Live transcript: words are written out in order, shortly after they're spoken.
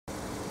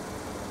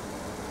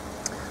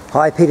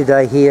Hi, Peter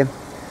Day here.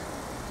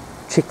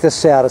 Check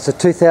this out, it's a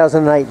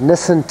 2008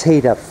 Nissan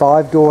Tiida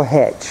 5-door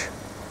hatch.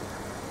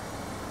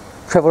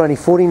 Travelled only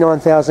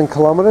 49,000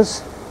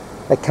 kilometres.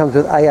 It comes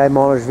with AA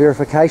mileage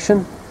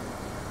verification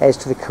as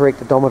to the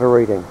correct odometer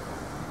reading.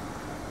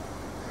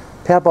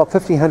 Powered by a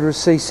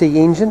 1500cc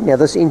engine. Now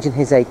this engine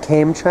has a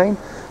cam chain,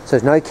 so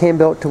there's no cam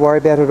belt to worry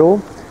about at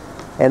all,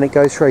 and it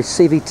goes through a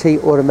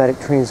CVT automatic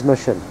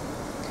transmission.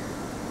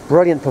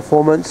 Brilliant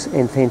performance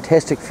and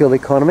fantastic fuel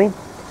economy.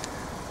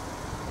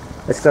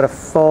 It's got a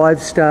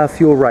 5-star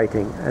fuel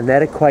rating, and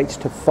that equates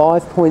to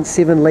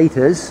 5.7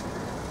 litres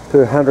per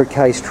 100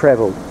 k's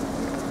travelled.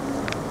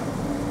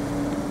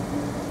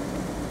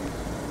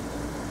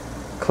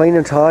 Clean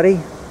and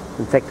tidy,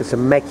 in fact it's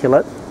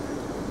immaculate.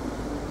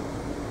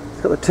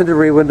 It's got the tinted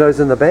rear windows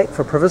in the back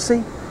for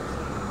privacy.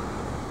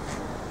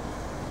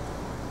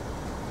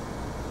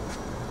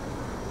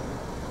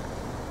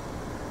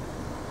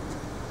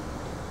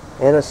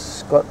 And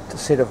it's got a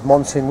set of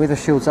monsoon weather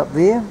shields up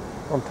there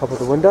on top of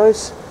the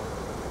windows.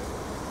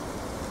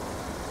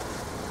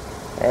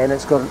 And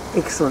it's got an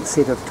excellent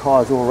set of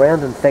tyres all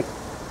around. In fact,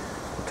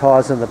 the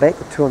tyres in the back,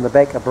 the two on the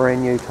back, are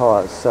brand new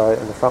tyres. So,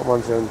 and the front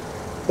ones are in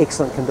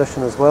excellent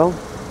condition as well.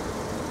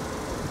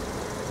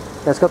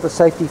 Now it's got the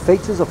safety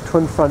features of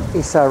twin front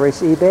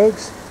SRS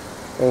airbags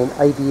and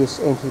ABS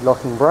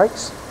anti-locking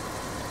brakes.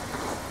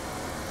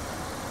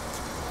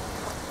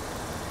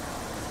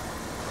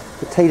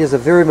 The Tiida is a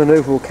very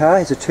manoeuvrable car. It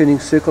has a turning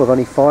circle of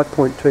only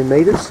 5.2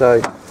 metres,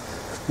 so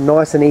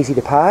nice and easy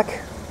to park.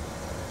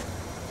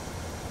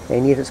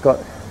 And yet it's got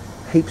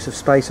heaps of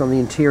space on the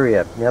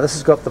interior. Now this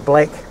has got the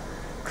black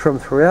trim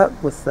throughout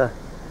with the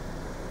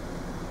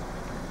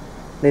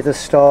leather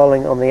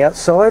styling on the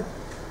outside.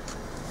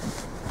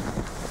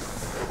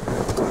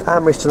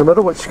 Armrest in the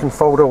middle which can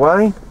fold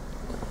away.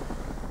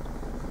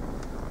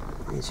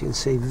 As you can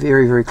see,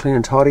 very, very clean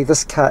and tidy.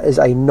 This car is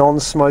a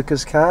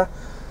non-smoker's car,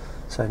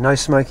 so no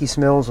smoky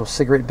smells or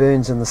cigarette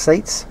burns in the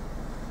seats.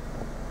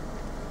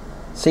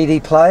 CD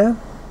player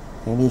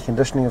and air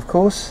conditioning of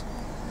course.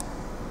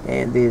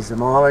 And there's the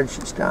mileage.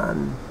 It's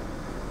done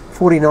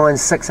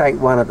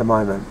 49,681 at the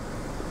moment.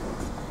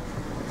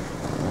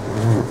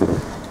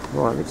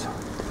 Right, let's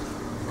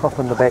hop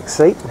in the back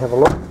seat and have a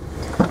look.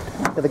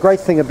 Now the great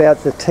thing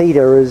about the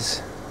Tiida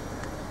is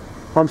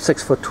I'm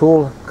 6 foot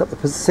tall, got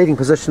the seating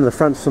position in the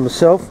front for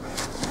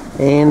myself,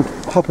 and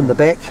hop in the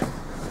back,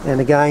 and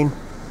again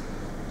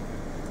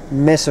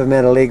massive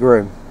amount of leg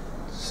room,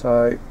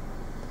 so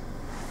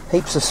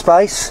heaps of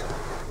space.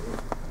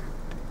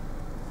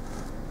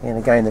 And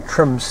again the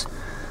trim's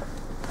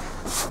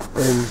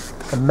in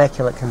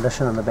immaculate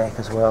condition in the back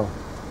as well.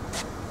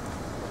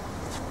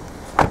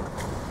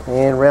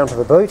 And round to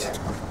the boot.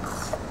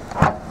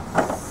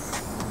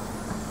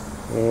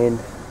 And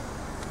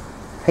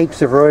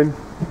heaps of room.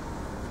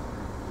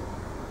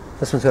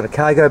 This one's got a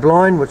cargo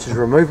blind which is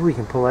removable, you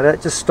can pull that out.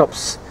 It just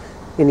stops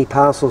any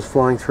parcels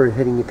flying through and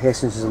hitting your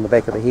passengers on the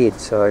back of the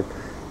head. So you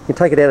can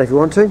take it out if you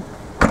want to.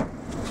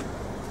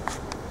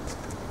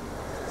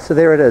 So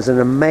there it is, an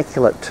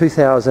immaculate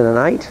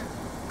 2008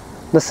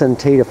 Nissan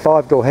Tiida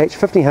 5-door hatch,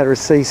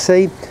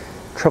 1500cc,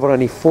 travelled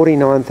only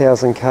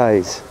 49,000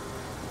 k's.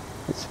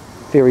 It's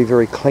very,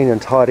 very clean and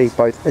tidy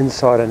both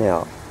inside and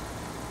out.